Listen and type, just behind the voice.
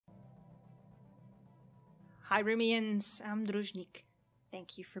Hi Rumians, I'm Druzhnik.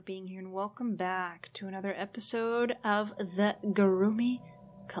 Thank you for being here and welcome back to another episode of the Groumi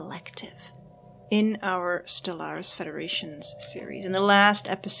Collective in our Stellaris Federations series. In the last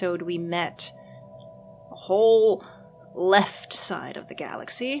episode we met a whole left side of the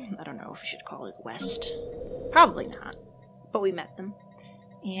galaxy. I don't know if we should call it west. Probably not, but we met them.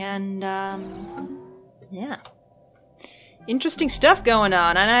 And, yeah. Interesting stuff going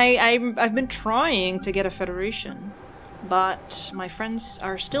on, and I've been trying to get a federation, but my friends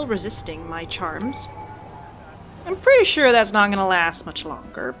are still resisting my charms. I'm pretty sure that's not going to last much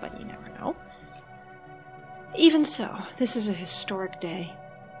longer, but you never know. Even so, this is a historic day.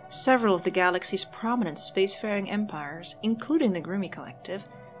 Several of the galaxy's prominent spacefaring empires, including the Groumi Collective,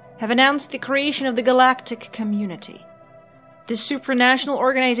 have announced the creation of the Galactic community. This supranational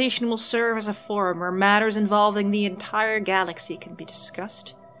organization will serve as a forum where matters involving the entire galaxy can be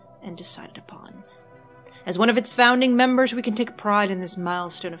discussed and decided upon. As one of its founding members, we can take pride in this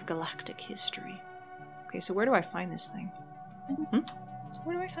milestone of galactic history. Okay, so where do I find this thing?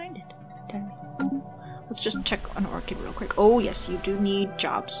 Where do I find it? Tell me. Let's just check on Orchid real quick. Oh yes, you do need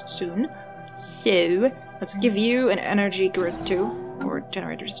jobs soon. So, let's give you an energy grid too. Or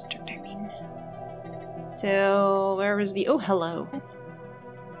generators, I mean. So, where is the... Oh, hello.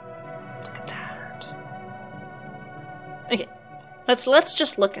 Look at that. Okay. Let's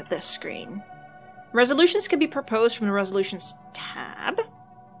just look at this screen. Resolutions can be proposed from the Resolutions tab.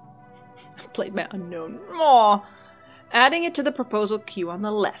 I played my unknown. Aww. Adding it to the proposal queue on the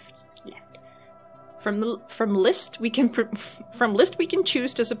left. From list we can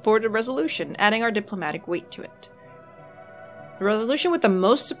choose to support a resolution, adding our diplomatic weight to it. The resolution with the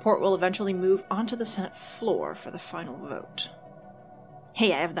most support will eventually move onto the Senate floor for the final vote.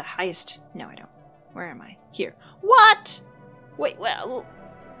 Hey, I have the highest... No, I don't. Where am I? Here. What? Wait, well...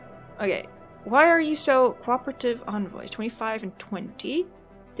 Okay. Why are you so... Cooperative envoys. 25 and 20.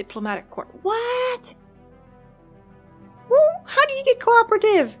 Diplomatic court. What? Well, how do you get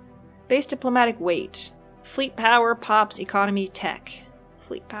cooperative? Base diplomatic weight. Fleet power, pops, economy, tech.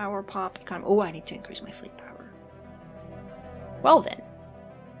 Fleet power, pop, economy... Oh, I need to increase my fleet power. Well then.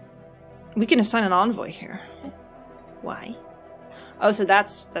 We can assign an envoy here. Why? Oh, so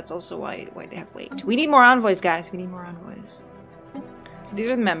that's also why they have weight. We need more envoys, guys. We need more envoys. So these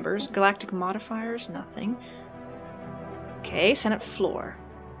are the members. Galactic modifiers, nothing. Okay, Senate floor.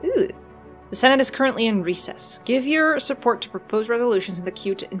 Ooh. The Senate is currently in recess. Give your support to proposed resolutions in the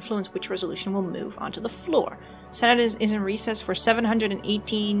queue to influence which resolution will move onto the floor. Senate is in recess for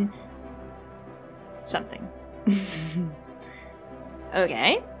 718... something.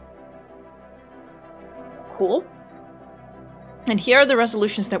 Okay. Cool. And here are the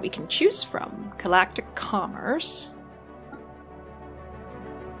resolutions that we can choose from. Galactic commerce.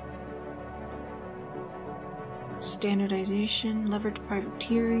 Standardization, leveraged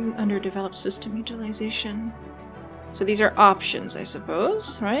privateering, underdeveloped system utilization. So these are options, I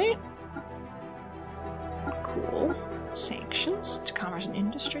suppose, right? Cool. Sanctions to commerce and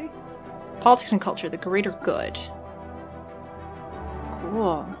industry. Politics and culture, the greater good.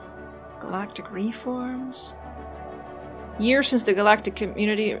 Cool. Galactic reforms. Years since the galactic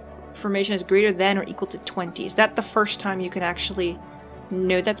community formation is greater than or equal to 20. Is that the first time you can actually...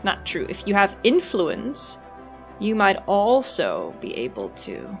 No, that's not true. If you have influence, you might also be able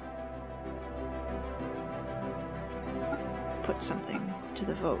to put something to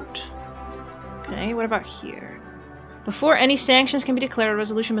the vote. Okay, what about here? Before any sanctions can be declared, a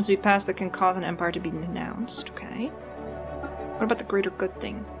resolution must be passed that can cause an empire to be denounced. Okay. What about the greater good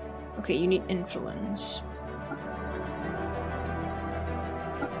thing? Okay, you need influence.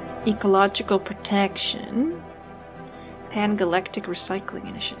 Ecological protection. Pan-galactic recycling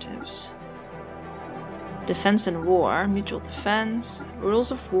initiatives. Defense and war. Mutual defense.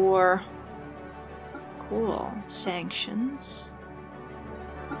 Rules of war. Cool. Sanctions.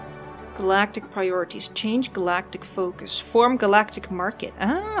 Galactic priorities. Change galactic focus. Form galactic market.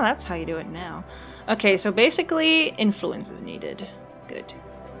 Ah, that's how you do it now. Okay, so basically, influence is needed. Good.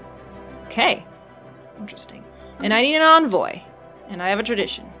 Okay. Interesting. And I need an envoy. And I have a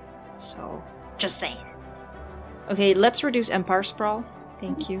tradition. So, just saying. Okay, let's reduce Empire Sprawl.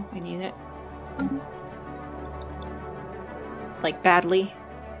 Thank you, I need it. Like, badly.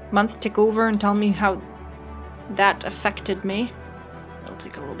 Month tick over and tell me how that affected me. It'll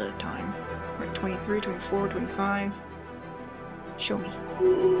take a little bit of time. We're at 23, 24, 25. Show me.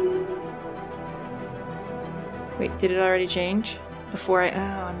 Wait, did it already change? Before oh,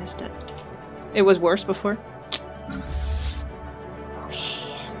 I missed it. It was worse before?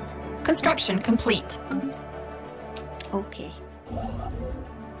 Okay. Construction complete. Okay.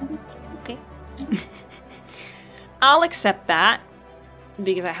 Okay. I'll accept that.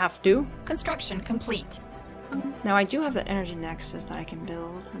 Because I have to. Construction complete. Now I do have that energy nexus that I can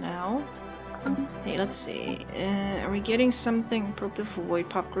build now. Hey, let's see. Are we getting something appropriate for void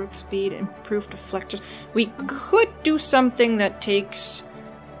pop growth speed? Improved deflectors? We could do something that takes...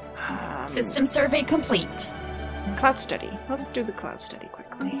 System survey complete. Cloud study. Let's do the cloud study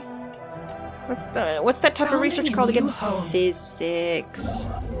quickly. What's that type of research called again? Physics.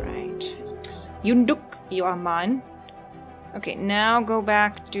 Right, physics. Yunduk, you are mine. Okay, now go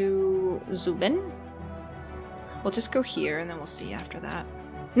back to Zubin. We'll just go here and then we'll see after that.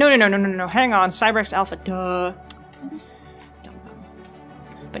 No. Hang on. Cybrex Alpha. Duh. Dumb.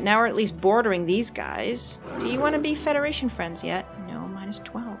 But now we're at least bordering these guys. Do you want to be Federation friends yet? No,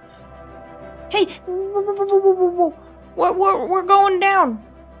 -12. Hey! Whoa. We're going down.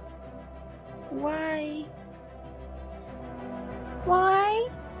 Why? Why?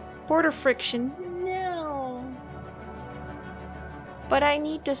 Border friction. No. But I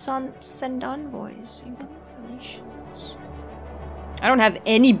need to send envoys. Relations. I don't have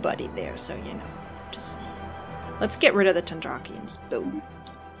anybody there, so you know. Just saying. Let's get rid of the Tundrakians. Boom.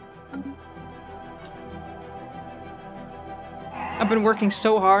 I've been working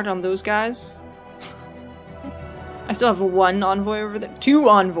so hard on those guys. I still have 1 envoy over there. 2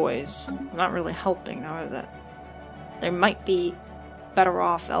 envoys. Not really helping now, is it? They might be better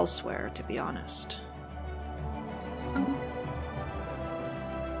off elsewhere, to be honest.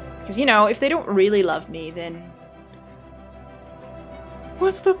 Because, you know, if they don't really love me, then...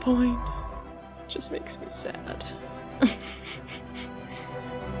 what's the point? It just makes me sad.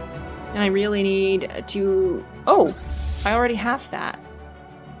 And I really need to... oh! I already have that.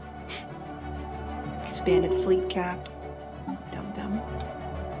 Expanded fleet cap. Dum.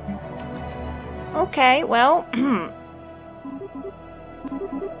 Okay, well...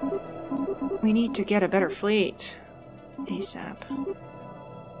 we need to get a better fleet. ASAP.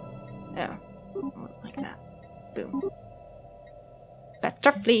 Yeah. Like that. Boom.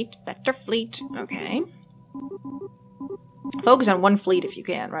 Better fleet. Okay. Focus on 1 fleet if you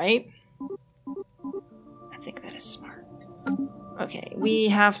can, right? I think that is smart. Okay, we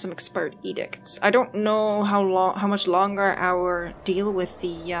have some expert edicts. I don't know how much longer our deal with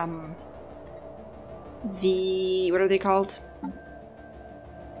the what are they called?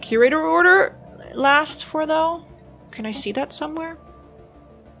 Curator order lasts for, though? Can I see that somewhere?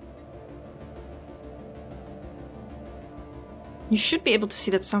 You should be able to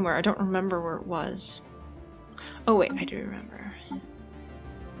see that somewhere. I don't remember where it was. Oh wait, I do remember.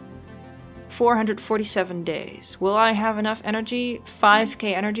 447 days. Will I have enough energy?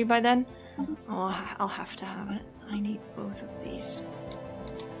 5k energy by then? Oh, I'll have to have it. I need both of these.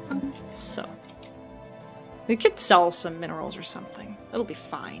 So. We could sell some minerals or something. It'll be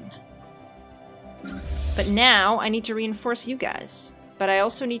fine. But now, I need to reinforce you guys. But I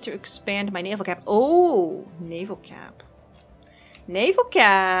also need to expand my naval cap. Oh! Naval cap. Naval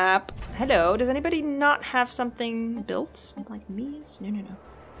cap! Hello, does anybody not have something built? Like me?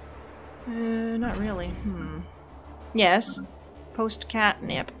 No. Not really. Yes.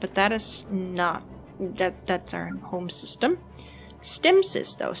 Post-catnip, but that is not... That's our home system.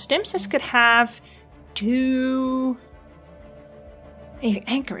 Stimsys, though. Stimsys could have 2...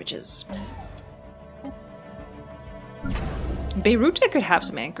 anchorages. Beirut could have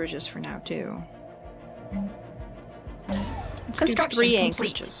some anchorages for now, too. Let's Construction do 3 complete.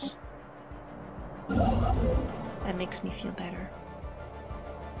 anchorages. That makes me feel better.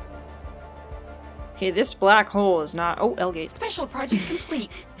 Okay, this black hole is not... oh, L-gate. Special project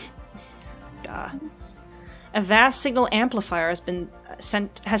complete. Duh. A vast signal amplifier has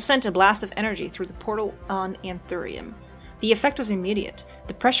sent a blast of energy through the portal on Anthurium. The effect was immediate.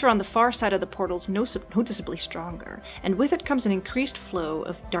 The pressure on the far side of the portal is noticeably stronger, and with it comes an increased flow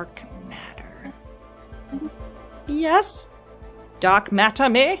of dark matter. Yes? Dark matter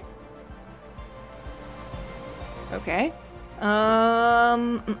me? Okay.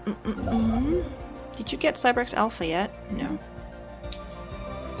 Did you get Cybrex Alpha yet? No.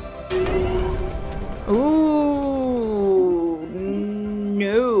 Ooh,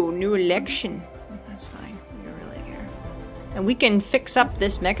 no, new election. That's fine. We don't really care. And we can fix up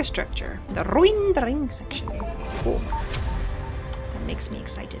this megastructure. The Ruin the Ring section. Cool. That makes me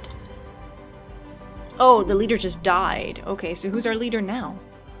excited. Oh, the leader just died. Okay, so who's our leader now?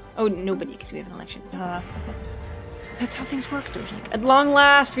 Oh, nobody, because we have an election. Okay. That's how things work, Druzhnik. At long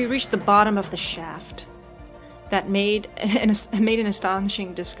last, we reached the bottom of the shaft. That made an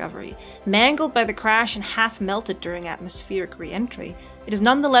astonishing discovery. Mangled by the crash and half melted during atmospheric re-entry, it is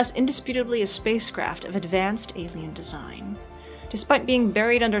nonetheless indisputably a spacecraft of advanced alien design. Despite being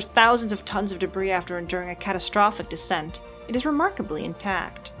buried under thousands of tons of debris after enduring a catastrophic descent, it is remarkably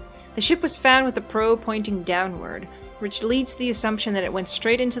intact. The ship was found with the probe pointing downward, which leads to the assumption that it went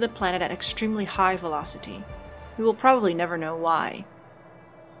straight into the planet at extremely high velocity. We will probably never know why.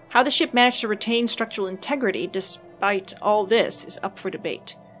 How the ship managed to retain structural integrity despite all this is up for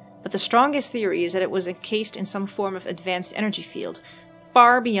debate, but the strongest theory is that it was encased in some form of advanced energy field,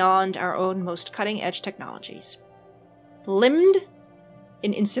 far beyond our own most cutting-edge technologies. Limbed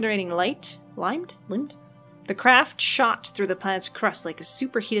in incinerating light? Limed? The craft shot through the planet's crust like a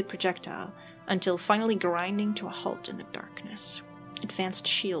superheated projectile, until finally grinding to a halt in the darkness. Advanced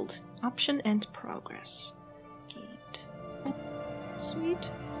shield. Option and progress. Gained. Sweet.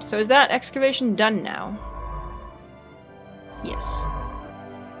 So is that excavation done now? Yes.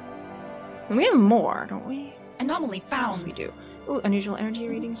 And we have more, don't we? Anomaly found. Yes, we do. Ooh, unusual energy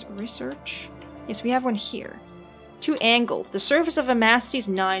readings. Research. Yes, we have one here. To angle. The surface of Amastes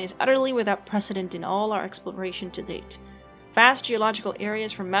 9 is utterly without precedent in all our exploration to date. Vast geological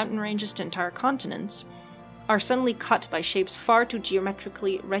areas from mountain ranges to entire continents are suddenly cut by shapes far too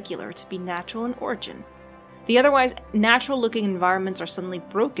geometrically regular to be natural in origin. The otherwise natural-looking environments are suddenly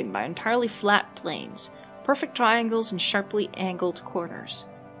broken by entirely flat plains, perfect triangles and sharply angled corners.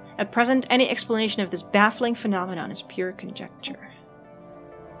 At present, any explanation of this baffling phenomenon is pure conjecture.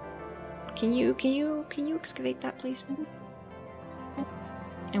 Can you excavate that, please?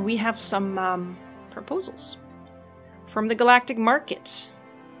 And we have some proposals from the Galactic market.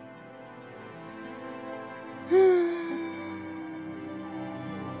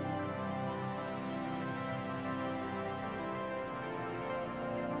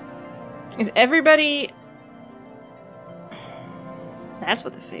 Is everybody... That's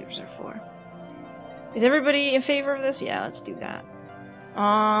what the favors are for. Is everybody in favor of this? Yeah, let's do that.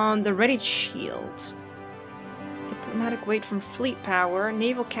 The ready shield. Diplomatic weight from fleet power.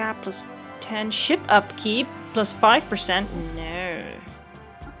 Naval cap plus 10. Ship upkeep plus 5%. No.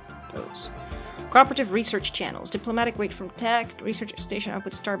 Those. Cooperative research channels. Diplomatic weight from tech. Research station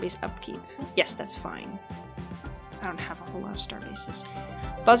output. Starbase upkeep. Yes, that's fine. I don't have a whole lot of starbases.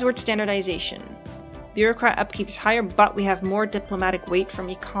 Buzzword standardization. Bureaucrat upkeep is higher, but we have more diplomatic weight from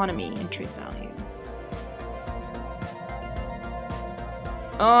economy and trade value.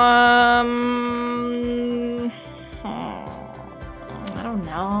 I don't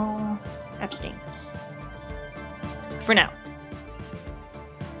know. Abstain. For now.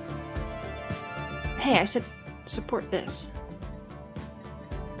 Hey, I said support this.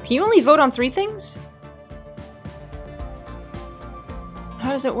 Can you only vote on 3 things?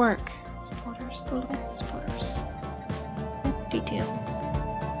 How does it work? Supporters. Oh, look at supporters. Details.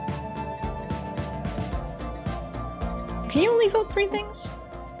 Can you only vote 3 things?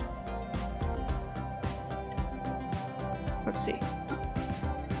 Let's see.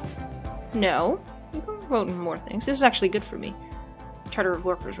 No. You can vote on more things. This is actually good for me. Charter of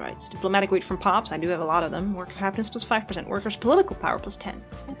Workers' Rights. Diplomatic weight from POPs. I do have a lot of them. Worker happiness plus 5%. Workers' political power plus 10.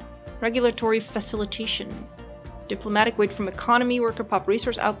 Regulatory facilitation. Diplomatic weight from economy. Worker pop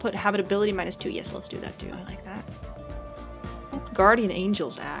resource output. Habitability minus 2. Yes, let's do that too. I like that. Guardian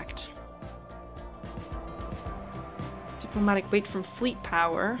Angels Act. Diplomatic weight from fleet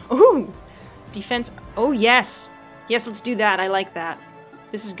power. Ooh! Defense. Oh, yes! Yes, let's do that. I like that.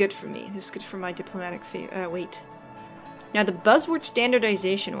 This is good for me. This is good for my diplomatic weight. Now, the buzzword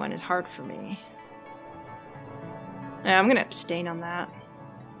standardization one is hard for me. I'm gonna abstain on that.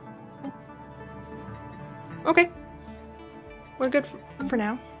 Okay. We're good for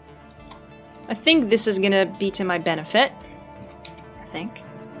now. I think this is gonna be to my benefit. I think.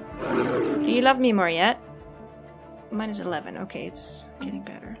 Do you love me more yet? Mine is 11. Okay, it's getting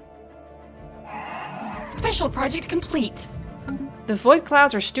better. Special project complete. The void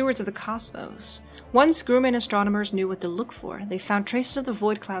clouds are stewards of the cosmos. Once Groumi astronomers knew what to look for, they found traces of the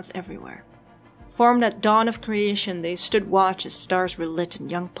void clouds everywhere. Formed at dawn of creation, they stood watch as stars were lit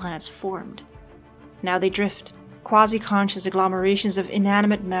and young planets formed. Now they drift, quasi-conscious agglomerations of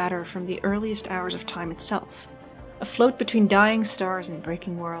inanimate matter from the earliest hours of time itself, afloat between dying stars and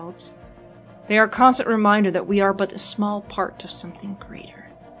breaking worlds. They are a constant reminder that we are but a small part of something greater.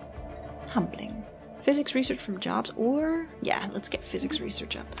 Humbling. Physics research from jobs, or... Yeah, let's get physics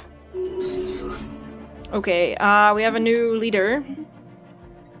research up. Okay, we have a new leader.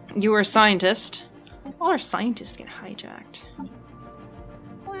 You are a scientist. All our scientists get hijacked.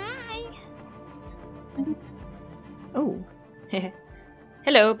 Why? Oh.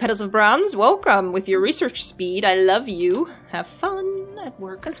 Hello, Petals of Bronze. Welcome. With your research speed, I love you. Have fun at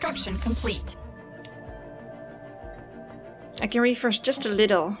work. Construction complete. I can research just a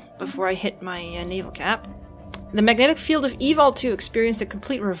little before I hit my naval cap. The magnetic field of Evol 2 experienced a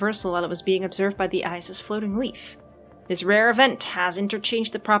complete reversal while it was being observed by the ISS floating leaf. This rare event has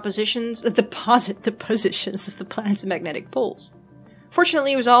interchanged the positions of the planet's magnetic poles.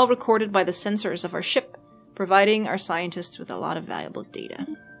 Fortunately, it was all recorded by the sensors of our ship, providing our scientists with a lot of valuable data.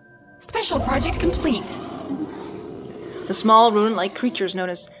 Special project complete. The small rodent-like creatures known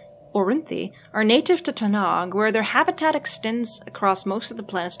as Orinthi are native to Tanag, where their habitat extends across most of the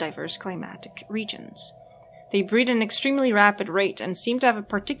planet's diverse climatic regions. They breed at an extremely rapid rate and seem to have a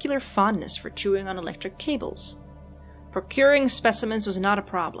particular fondness for chewing on electric cables. Procuring specimens was not a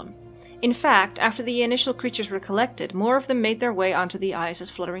problem. In fact, after the initial creatures were collected, more of them made their way onto the ISS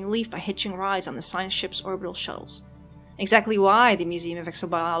fluttering leaf by hitching rides on the science ship's orbital shuttles. Exactly why the Museum of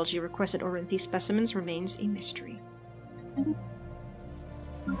Exobiology requested Orinthi specimens remains a mystery.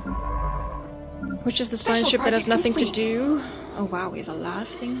 Which is the science ship that has nothing to do? Oh wow, we have a lot of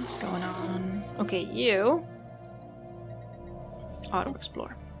things going on. Okay, you...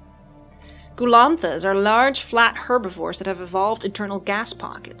 Auto-explore. Gulanthas are large, flat herbivores that have evolved internal gas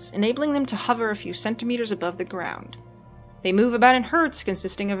pockets, enabling them to hover a few centimeters above the ground. They move about in herds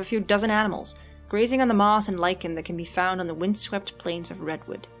consisting of a few dozen animals, grazing on the moss and lichen that can be found on the windswept plains of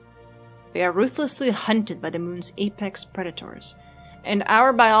Redwood. They are ruthlessly hunted by the moon's apex predators, and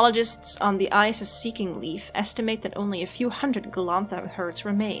our biologists on the ISS Seeking Leaf estimate that only a few hundred Gulantha herds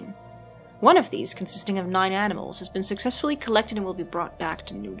remain. One of these, consisting of 9 animals, has been successfully collected and will be brought back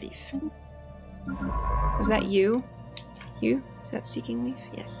to New Leaf. Was that you? You? Is that Seeking Leaf?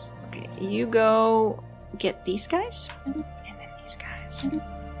 Yes. Okay, you go get these guys, and then these guys.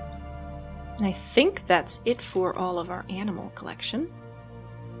 And I think that's it for all of our animal collection.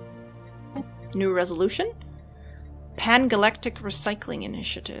 New resolution? Pan-Galactic Recycling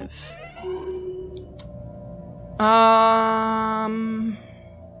Initiative. No.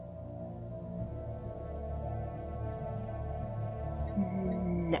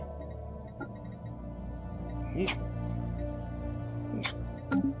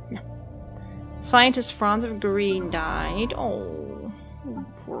 Scientist Franz of Green died. Oh,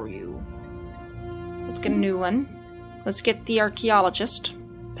 poor you. Let's get a new one. Let's get the archaeologist.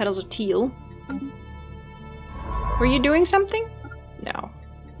 Petals of Teal. Were you doing something? No.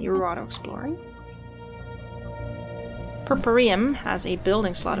 You were auto-exploring. Purpurium has a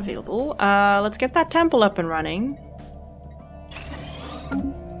building slot available. Let's get that temple up and running.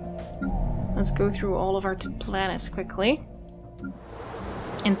 Let's go through all of our planets quickly.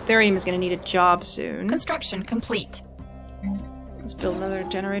 And Therium is going to need a job soon. Construction complete. Let's build another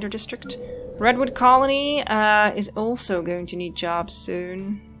generator district. Redwood Colony is also going to need jobs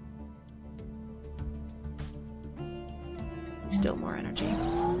soon. Still more energy.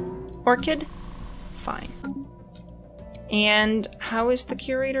 Orchid? Fine. And how is the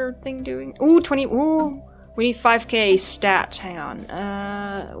curator thing doing? Ooh, 20. Ooh, we need 5k stats. Hang on.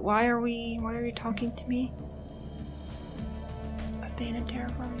 Why are you talking to me? Abandoned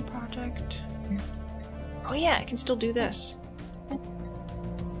terraforming project. Oh yeah, I can still do this.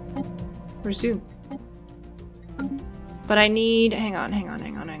 Resume. But I need, hang on,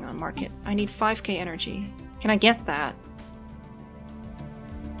 market. I need 5k energy. Can I get that?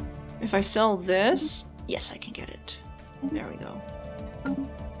 If I sell this, yes, I can get it. There we go.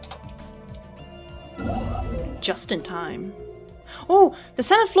 Just in time. Oh, the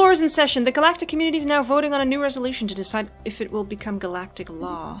Senate floor is in session. The Galactic community is now voting on a new resolution to decide if it will become galactic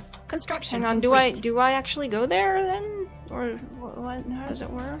law. Construction Hang on, complete. do I actually go there then? Or what, how does it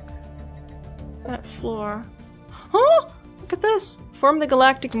work? Senate floor. Oh, look at this. Form the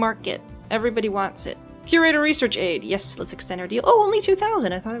Galactic Market. Everybody wants it. Curator research aid. Yes, let's extend our deal. Oh, only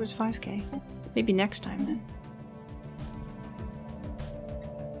 2,000. I thought it was 5k. Maybe next time then.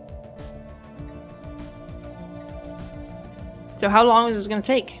 So how long is this going to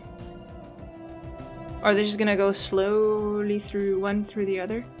take? Are they just going to go slowly through one through the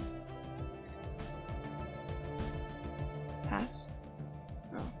other? Pass?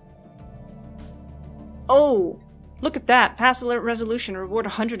 Oh. Oh! Look at that! Pass alert resolution, reward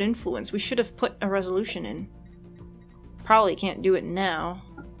 100 influence. We should have put a resolution in. Probably can't do it now.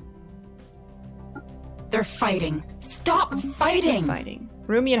 They're fighting. Stop fighting! Who's fighting?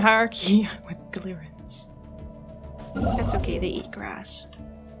 Roomian hierarchy with Glirans. That's okay, they eat grass.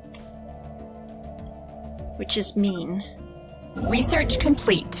 Which is mean. Research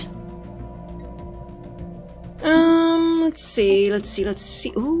complete. Let's see.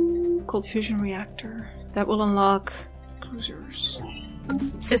 Ooh, cold fusion reactor. That will unlock cruisers.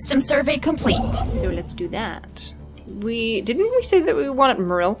 System survey complete. So let's do that. Didn't we say that we wanted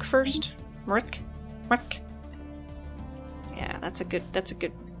Mrilk first? Mrilk? Yeah, that's a good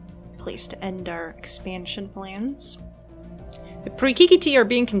place to end our expansion plans. The Pre-Kikiti are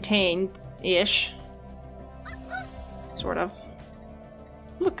being contained-ish. Sort of.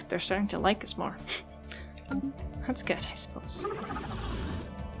 Look, they're starting to like us more. That's good, I suppose.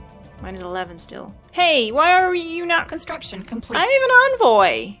 Mine is 11 still. Hey, why are you not... Construction complete. I have an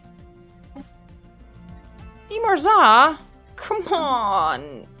envoy! Imorza! Come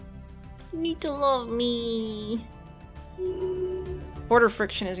on! You need to love me. Border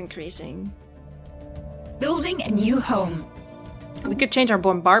friction is increasing. Building a new home. We could change our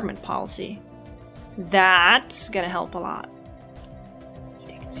bombardment policy. That's gonna help a lot.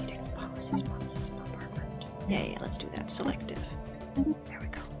 Policies, bombardment. Yeah, let's do that. Selective. There we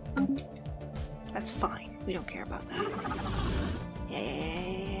go. That's fine. We don't care about that.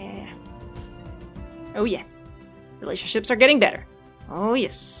 Yeah. Oh yeah. Relationships are getting better. Oh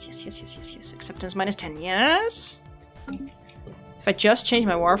yes. Yes. Acceptance -10. Yes. If I just change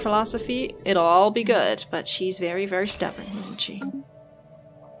my war philosophy, it'll all be good. But she's very, very stubborn, isn't she?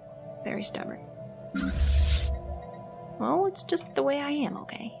 Very stubborn. Well, it's just the way I am,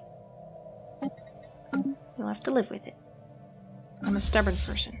 okay? You'll have to live with it. I'm a stubborn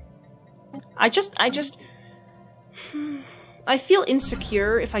person. I feel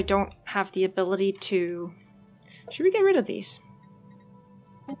insecure if I don't have the ability to... Should we get rid of these?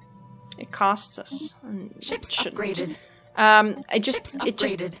 It costs us. Ships upgraded. It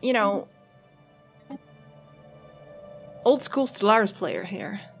just, you know... Old school Stellaris player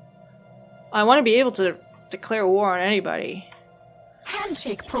here. I want to be able to declare war on anybody.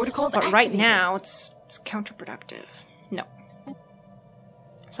 Handshake protocols But activated. right now, it's counterproductive. No.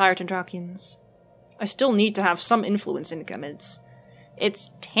 Sire Tendrakians. I still need to have some influence in Gamids. It's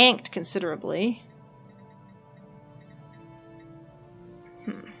tanked considerably.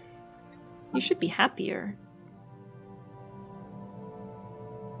 You should be happier.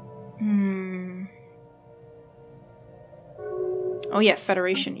 Oh yeah,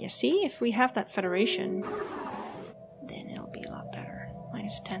 Federation. You see? If we have that Federation, then it'll be a lot better.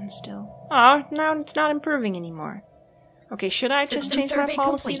 -10 still. Oh, now it's not improving anymore. Okay, should I just change my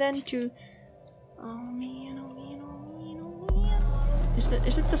policy then to... Oh man.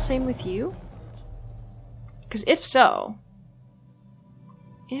 Is it the same with you? Because if so...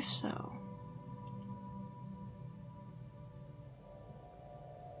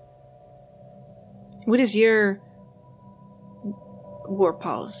 What is your war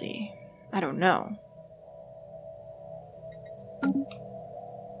policy? I don't know.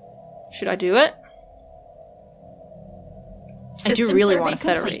 Should I do it? I do really want to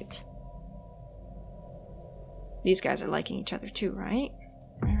federate. These guys are liking each other too, right?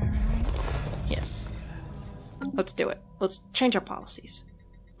 Right. Yes. Let's do it. Let's change our policies.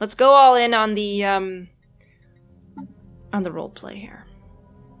 Let's go all in on the roleplay here.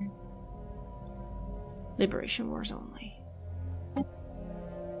 Liberation wars only.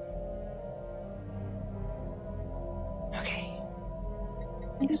 Okay.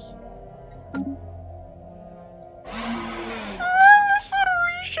 Yes.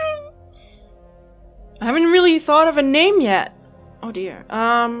 Federation! I haven't really thought of a name yet. Oh dear.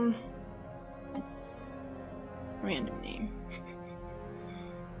 Random name.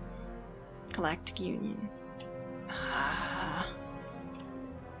 Galactic Union.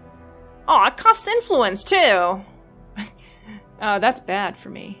 Oh, it costs influence too! Oh, that's bad for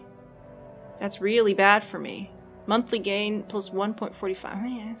me. That's really bad for me. Monthly gain plus 1.45.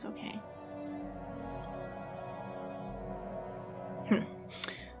 Yeah, it's okay.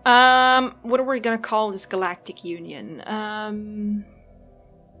 What are we gonna call this Galactic Union?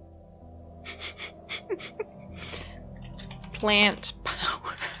 Plant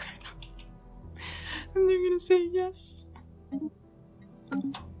power. And they're gonna say yes.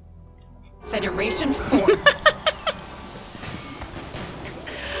 Federation 4.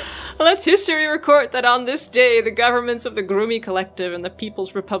 Let's history record that on this day, the governments of the Groumi Collective and the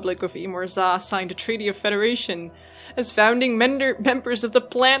People's Republic of Imorza signed a treaty of federation. As founding members of the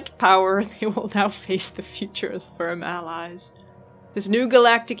plant power, they will now face the future as firm allies. This new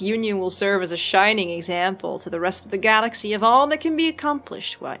galactic union will serve as a shining example to the rest of the galaxy of all that can be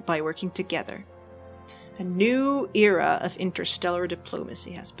accomplished by working together. A new era of interstellar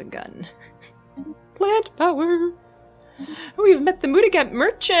diplomacy has begun. Plant power! We've met the Mudagap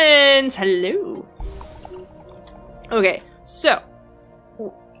merchants! Hello! Okay, so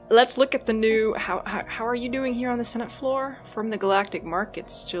let's look at the new... How are you doing here on the Senate floor? From the galactic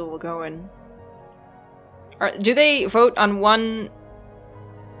market's still going. Do they vote on one...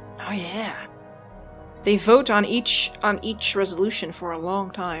 Oh yeah. They vote on each resolution for a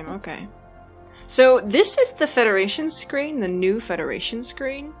long time. Okay. So this is the Federation screen, the new Federation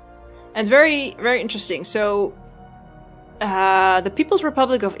screen. And it's very, very interesting. So, the People's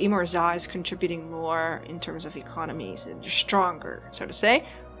Republic of Imorza is contributing more in terms of economies. They're stronger, so to say.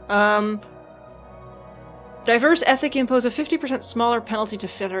 Diverse ethic impose a 50% smaller penalty to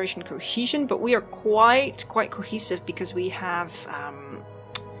Federation cohesion, but we are quite cohesive because we have,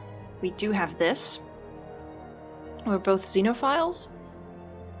 we do have this. We're both xenophiles.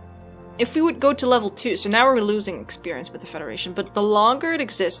 If we would go to level 2, so now we're losing experience with the Federation, but the longer it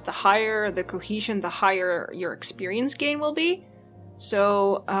exists, the higher the cohesion, the higher your experience gain will be.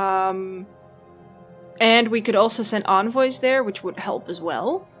 So, and we could also send envoys there, which would help as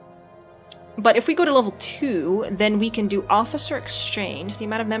well. But if we go to level 2, then we can do officer exchange. The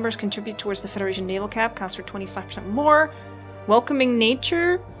amount of members contribute towards the Federation naval cap counts for 25% more. Welcoming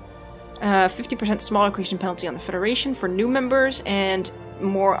nature, 50% smaller cohesion penalty on the Federation for new members, and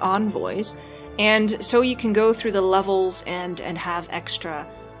more envoys. And so you can go through the levels and have extra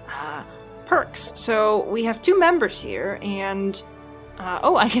perks. So we have 2 members here, and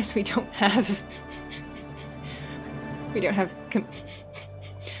oh, I guess we don't have we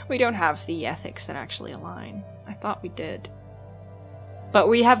don't have the ethics that actually align. I thought we did. But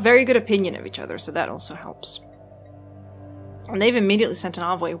we have very good opinion of each other, so that also helps. And they've immediately sent an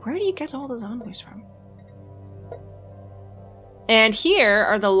envoy. Where do you get all those envoys from? And here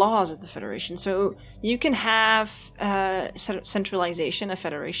are the laws of the Federation. So you can have centralization of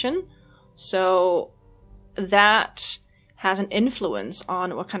Federation. So that has an influence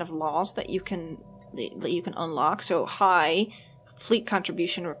on what kind of laws that you can unlock. So high fleet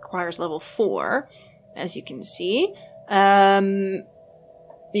contribution requires level 4, as you can see. You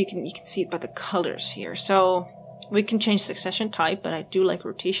can see it by the colors here. So we can change succession type, but I do like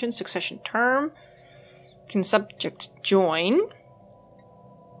rotation. Succession term. Can subject join.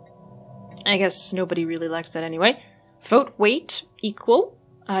 I guess nobody really likes that anyway. Vote weight equal.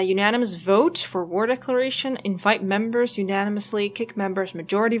 Unanimous vote for war declaration. Invite members unanimously. Kick members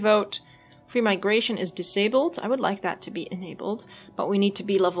majority vote. Free migration is disabled. I would like that to be enabled, but we need to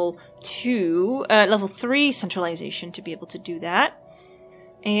be level 3 centralization to be able to do that.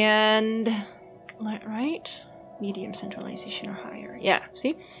 And right, medium centralization or higher. Yeah,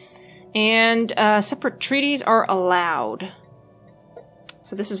 see. And separate treaties are allowed.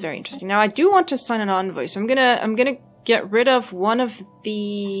 So this is very interesting. Now I do want to assign an envoy, so I'm gonna get rid of one of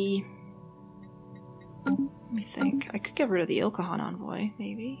the. Let me think. I could get rid of the Ilkahan envoy,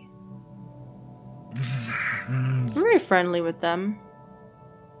 maybe. I'm very friendly with them.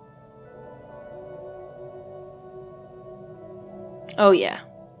 Oh yeah.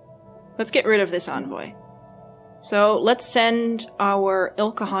 Let's get rid of this envoy. So let's send our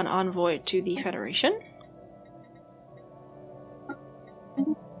Ilkahan envoy to the Federation.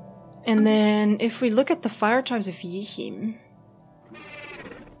 And then if we look at the fire tribes of Yihim,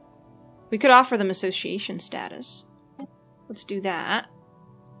 we could offer them association status. Let's do that.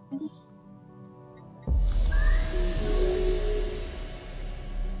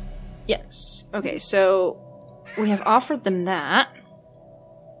 Yes. Okay, so we have offered them that.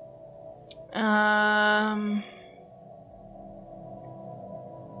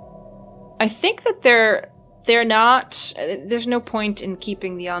 I think that they're not. There's no point in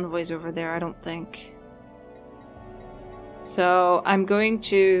keeping the envoys over there, I don't think. So I'm going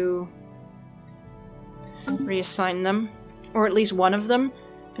to reassign them, or at least one of them.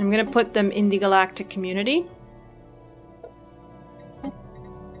 I'm going to put them in the Galactic community.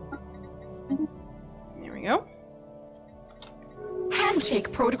 There we go.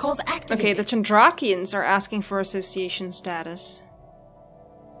 Handshake protocols activated. Okay, the Chandrakians are asking for association status.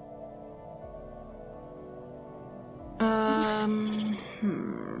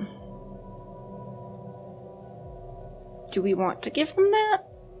 Do we want to give them that?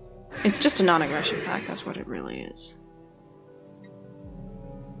 It's just a non-aggression pact, that's what it really is.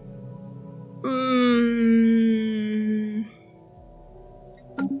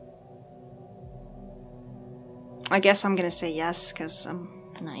 I guess I'm gonna say yes, because I'm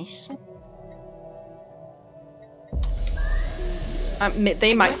nice.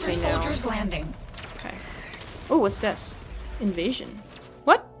 They might say no. Soldiers landing. Okay. Oh, what's this? Invasion.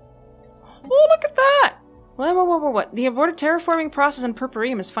 What? Oh, look at that! What? The aborted terraforming process in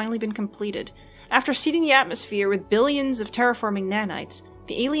Purpurium has finally been completed. After seeding the atmosphere with billions of terraforming nanites,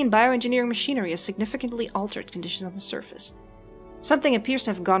 the alien bioengineering machinery has significantly altered conditions on the surface. Something appears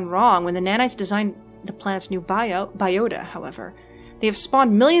to have gone wrong when the nanites designed the planet's new biota, however. They have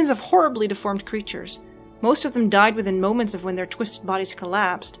spawned millions of horribly deformed creatures. Most of them died within moments of when their twisted bodies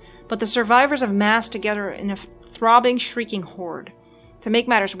collapsed, but the survivors have massed together in a throbbing, shrieking horde. To make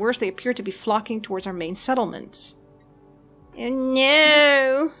matters worse, they appear to be flocking towards our main settlements. Oh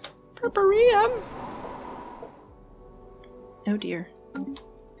no! Purpurium! Oh dear.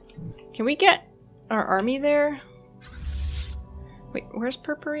 Can we get our army there? Wait, where's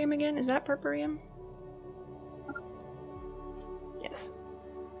Purpurium again? Is that Purpurium? Yes.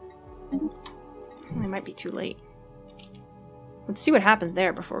 It might be too late. Let's see what happens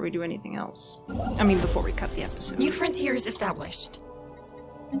there before we do anything else. I mean, before we cut the episode. New frontiers established.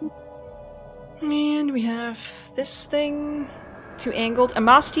 And we have this thing. 2 angled.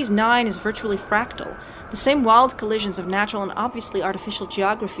 Amosities 9 is virtually fractal. The same wild collisions of natural and obviously artificial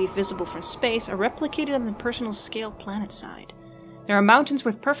geography visible from space are replicated on the personal scale planet side. There are mountains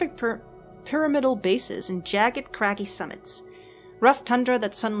with perfect pyramidal bases and jagged, craggy summits. Rough tundra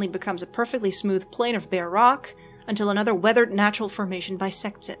that suddenly becomes a perfectly smooth plain of bare rock, until another weathered natural formation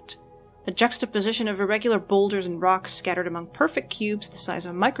bisects it. The juxtaposition of irregular boulders and rocks scattered among perfect cubes the size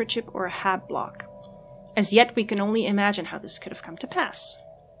of a microchip or a hab block. As yet, we can only imagine how this could have come to pass.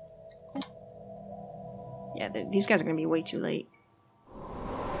 Yeah, these guys are going to be way too late.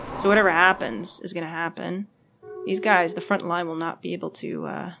 So whatever happens is going to happen. These guys, the front line, will not be able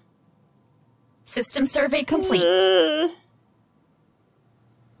to, System survey complete.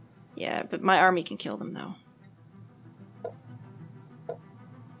 Yeah, but my army can kill them, though.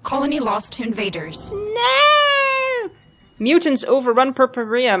 Colony lost to invaders. No! Mutants overrun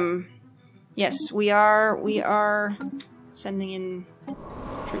Purpurium. Yes, we are sending in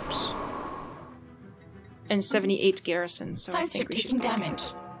troops. And 78 garrisons, so I think we taking damage.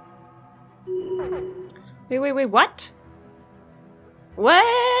 Wait, what?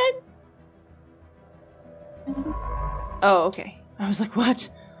 What? Oh, okay. I was like, what?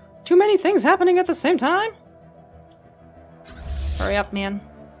 Too many things happening at the same time? Hurry up, man.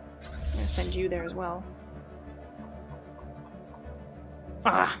 I'm gonna send you there as well.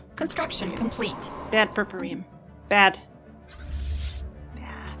 Ah! Construction complete. Bad Purpurium. Bad.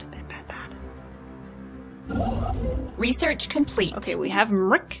 Research complete. Okay, we have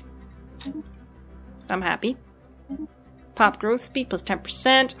Mrick. I'm happy. Pop growth speed plus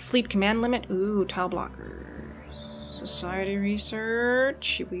 10%. Fleet command limit. Ooh, tile blockers. Society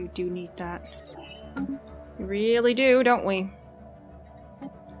research. We do need that. We really do, don't we?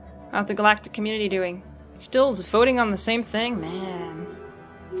 How's the Galactic community doing? Still voting on the same thing? Man.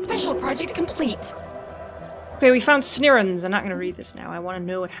 Special project complete. Okay, we found Snirans. I'm not going to read this now. I want to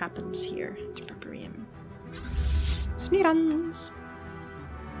know what happens here to Purpurium. Snirans.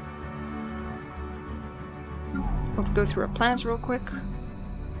 Let's go through our planets real quick.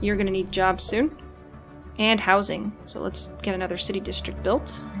 You're going to need jobs soon. And housing. So let's get another city district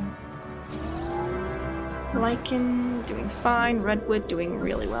built. Lycan, doing fine. Redwood, doing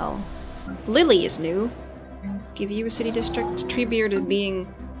really well. Lily is new. Let's give you a city district. Treebeard is being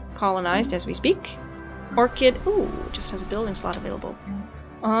colonized as we speak. Orchid, ooh, just has a building slot available.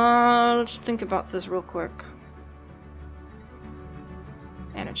 Let's think about this real quick.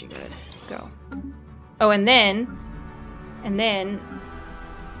 Energy good. Go. Oh, and then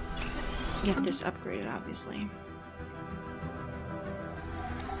get this upgraded, obviously.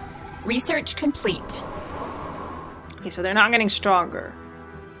 Research complete. Okay, so they're not getting stronger.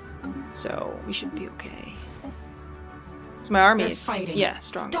 So we should be okay. So my army is fighting.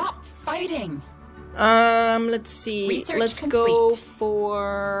 stronger. Stop fighting. Let's see. Research let's complete. Go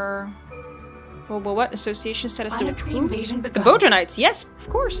for well, what association status do we? Invasion The begun. Bodronites. Yes, of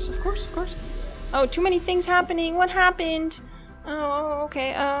course. Oh, too many things happening. What happened? Oh, okay.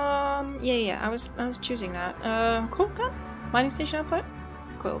 Yeah. I was choosing that. Coil gun? Mining station output?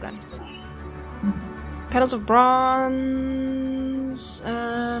 Coil gun. Petals of bronze.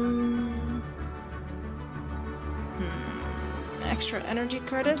 Extra energy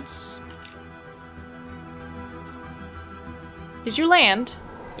credits. Did you land?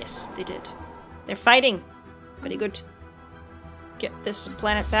 Yes, they did. They're fighting. Very good. Get this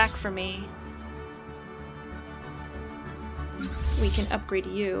planet back for me. We can upgrade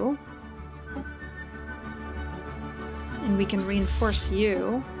you. And we can reinforce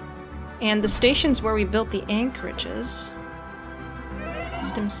you. And the stations where we built the anchorages.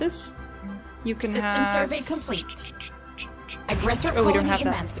 Systems. You can System have... survey complete. Aggressor Oh, we don't colony have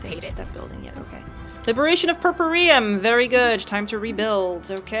emancipated. that building yet, okay. Liberation of Purpurium! Very good. Time to rebuild.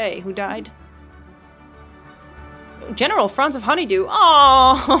 Okay, who died? General Franz of Honeydew.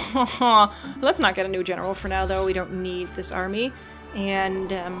 Oh, let's not get a new general for now, though. We don't need this army.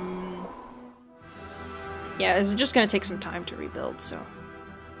 And, yeah, this is just going to take some time to rebuild, so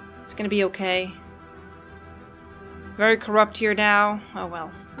it's going to be okay. Very corrupt here now. Oh,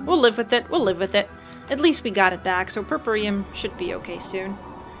 well. We'll live with it. At least we got it back, so Purpurium should be okay soon.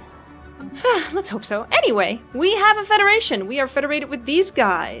 Let's hope so. Anyway, we have a federation. We are federated with these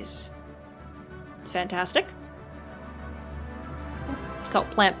guys. It's fantastic. It's called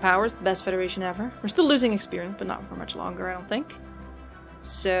Plant Power. It's the best federation ever. We're still losing experience, but not for much longer, I don't think.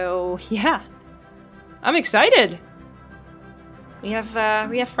 So, yeah. I'm excited. We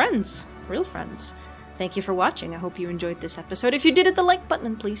have friends. Real friends. Thank you for watching. I hope you enjoyed this episode. If you did, hit the like button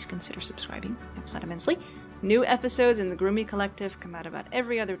and please consider subscribing. It helps out immensely. New episodes in the Groumi Collective come out about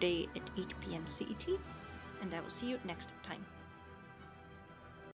every other day at 8 p.m. CET. And I will see you next time.